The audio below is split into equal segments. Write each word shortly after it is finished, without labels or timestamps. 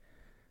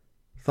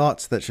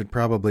Thoughts that should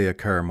probably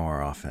occur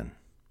more often.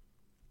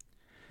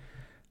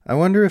 I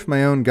wonder if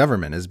my own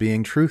government is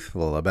being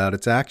truthful about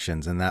its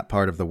actions in that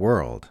part of the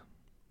world.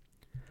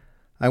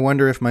 I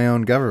wonder if my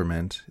own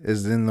government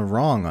is in the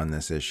wrong on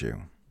this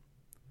issue.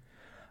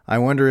 I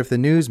wonder if the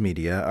news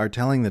media are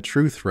telling the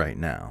truth right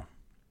now.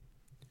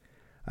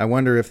 I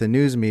wonder if the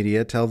news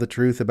media tell the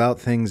truth about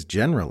things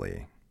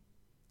generally.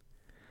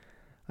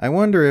 I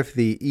wonder if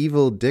the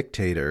evil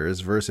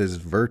dictators versus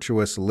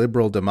virtuous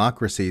liberal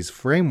democracies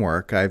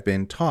framework I've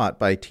been taught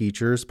by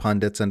teachers,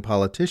 pundits, and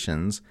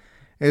politicians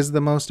is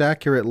the most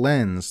accurate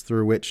lens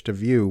through which to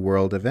view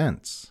world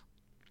events.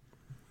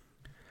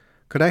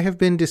 Could I have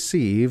been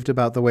deceived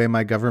about the way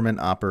my government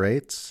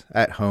operates,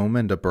 at home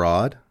and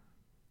abroad?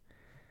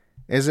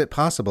 Is it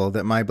possible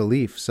that my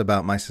beliefs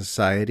about my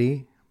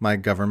society, my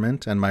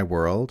government, and my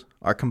world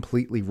are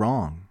completely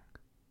wrong?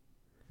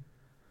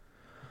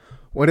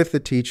 What if the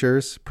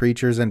teachers,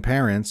 preachers, and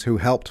parents who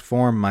helped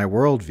form my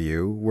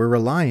worldview were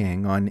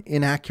relying on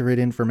inaccurate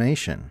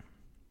information?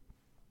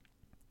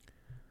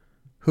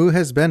 Who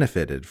has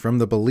benefited from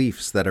the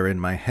beliefs that are in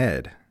my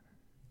head?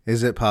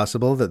 Is it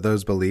possible that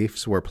those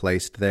beliefs were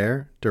placed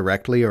there,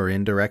 directly or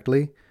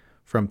indirectly,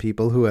 from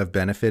people who have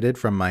benefited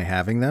from my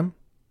having them?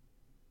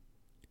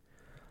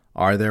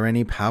 Are there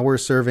any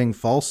power-serving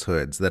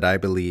falsehoods that I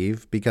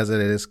believe because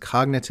it is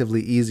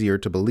cognitively easier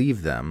to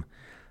believe them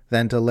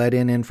than to let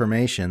in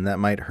information that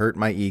might hurt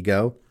my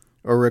ego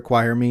or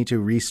require me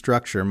to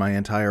restructure my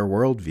entire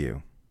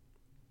worldview?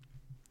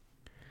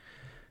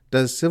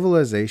 Does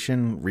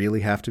civilization really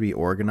have to be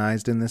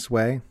organized in this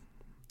way?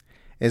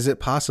 Is it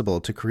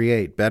possible to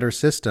create better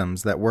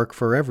systems that work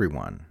for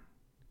everyone?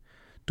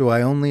 Do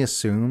I only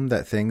assume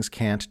that things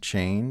can't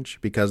change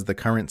because the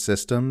current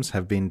systems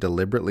have been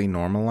deliberately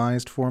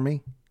normalized for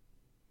me?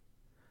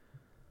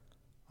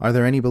 Are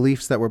there any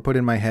beliefs that were put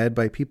in my head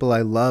by people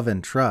I love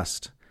and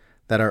trust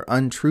that are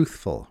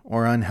untruthful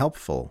or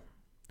unhelpful?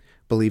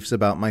 Beliefs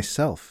about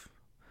myself,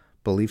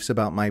 beliefs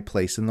about my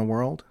place in the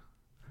world,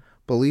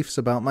 beliefs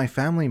about my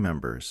family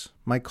members,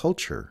 my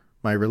culture,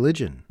 my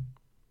religion.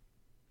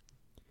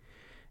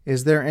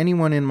 Is there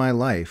anyone in my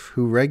life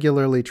who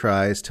regularly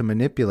tries to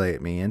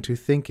manipulate me into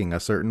thinking a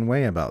certain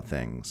way about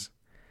things?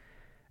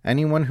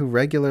 Anyone who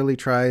regularly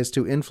tries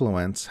to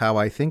influence how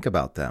I think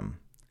about them,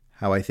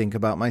 how I think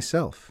about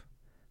myself,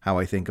 how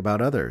I think about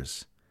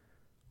others?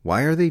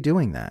 Why are they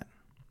doing that?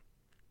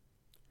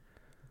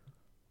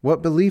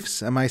 What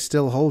beliefs am I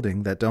still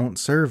holding that don't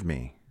serve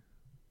me,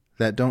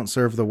 that don't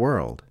serve the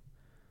world?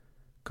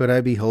 Could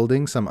I be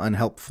holding some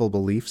unhelpful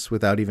beliefs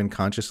without even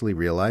consciously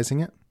realizing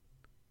it?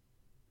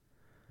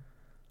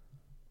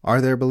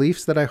 Are there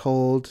beliefs that I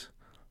hold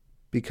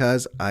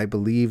because I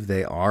believe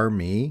they are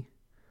me,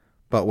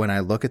 but when I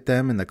look at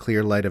them in the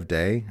clear light of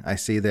day, I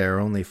see they are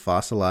only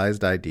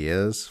fossilized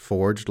ideas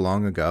forged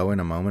long ago in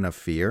a moment of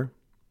fear?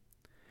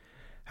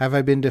 Have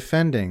I been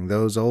defending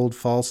those old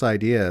false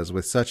ideas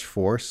with such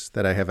force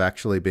that I have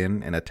actually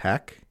been an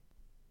attack?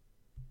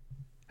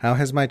 How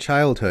has my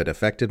childhood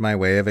affected my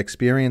way of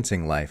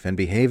experiencing life and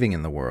behaving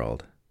in the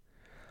world?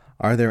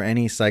 Are there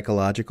any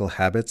psychological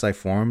habits I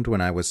formed when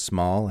I was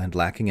small and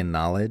lacking in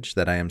knowledge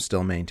that I am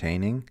still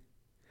maintaining?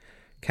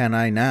 Can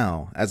I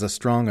now, as a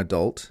strong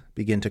adult,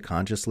 begin to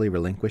consciously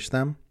relinquish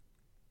them?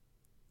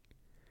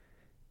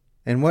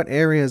 In what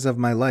areas of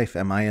my life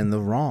am I in the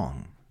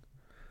wrong?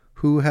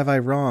 Who have I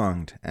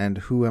wronged, and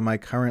who am I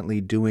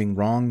currently doing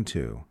wrong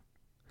to?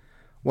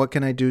 What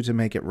can I do to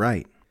make it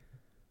right?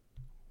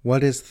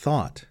 What is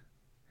thought?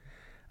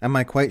 Am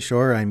I quite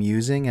sure I'm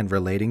using and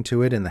relating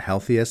to it in the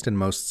healthiest and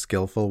most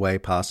skillful way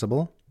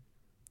possible?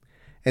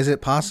 Is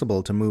it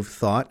possible to move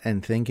thought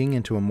and thinking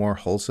into a more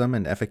wholesome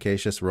and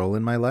efficacious role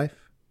in my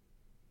life?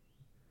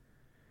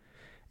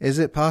 Is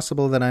it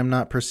possible that I'm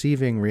not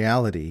perceiving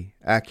reality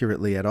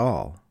accurately at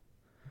all?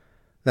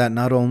 That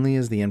not only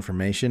is the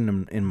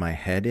information in my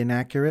head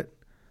inaccurate,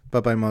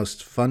 but my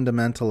most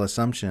fundamental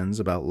assumptions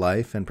about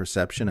life and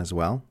perception as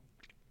well?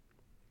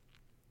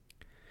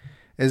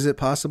 Is it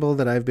possible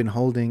that I've been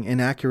holding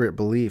inaccurate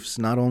beliefs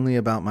not only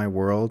about my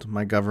world,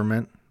 my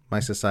government, my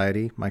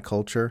society, my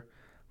culture,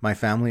 my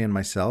family, and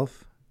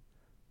myself,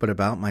 but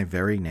about my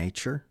very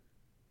nature?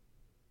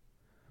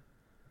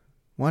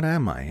 What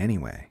am I,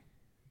 anyway?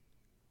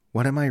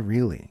 What am I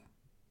really?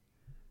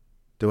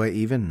 Do I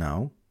even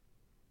know?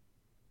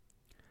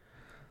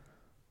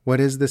 What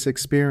is this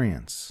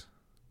experience?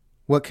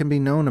 What can be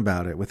known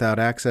about it without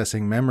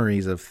accessing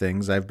memories of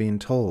things I've been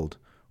told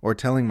or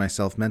telling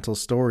myself mental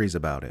stories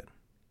about it?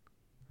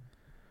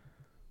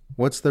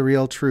 What's the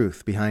real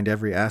truth behind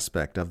every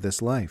aspect of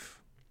this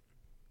life?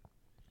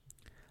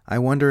 I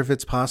wonder if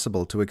it's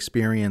possible to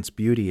experience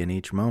beauty in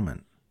each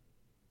moment.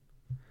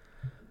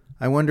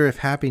 I wonder if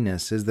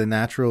happiness is the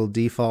natural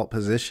default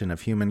position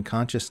of human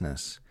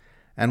consciousness,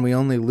 and we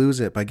only lose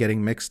it by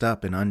getting mixed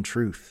up in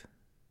untruth.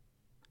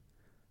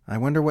 I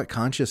wonder what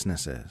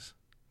consciousness is.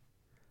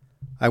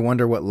 I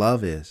wonder what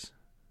love is.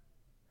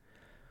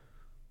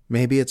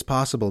 Maybe it's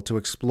possible to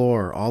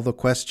explore all the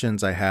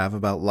questions I have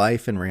about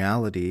life and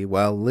reality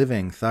while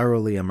living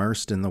thoroughly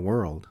immersed in the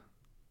world.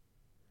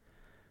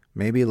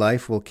 Maybe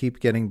life will keep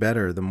getting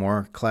better the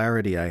more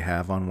clarity I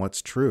have on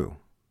what's true.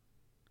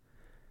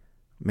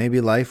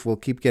 Maybe life will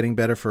keep getting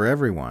better for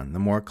everyone the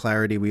more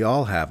clarity we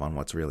all have on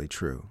what's really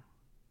true.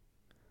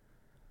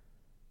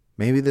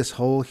 Maybe this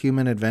whole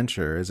human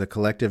adventure is a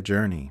collective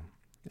journey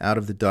out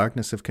of the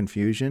darkness of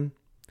confusion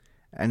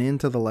and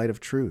into the light of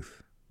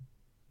truth.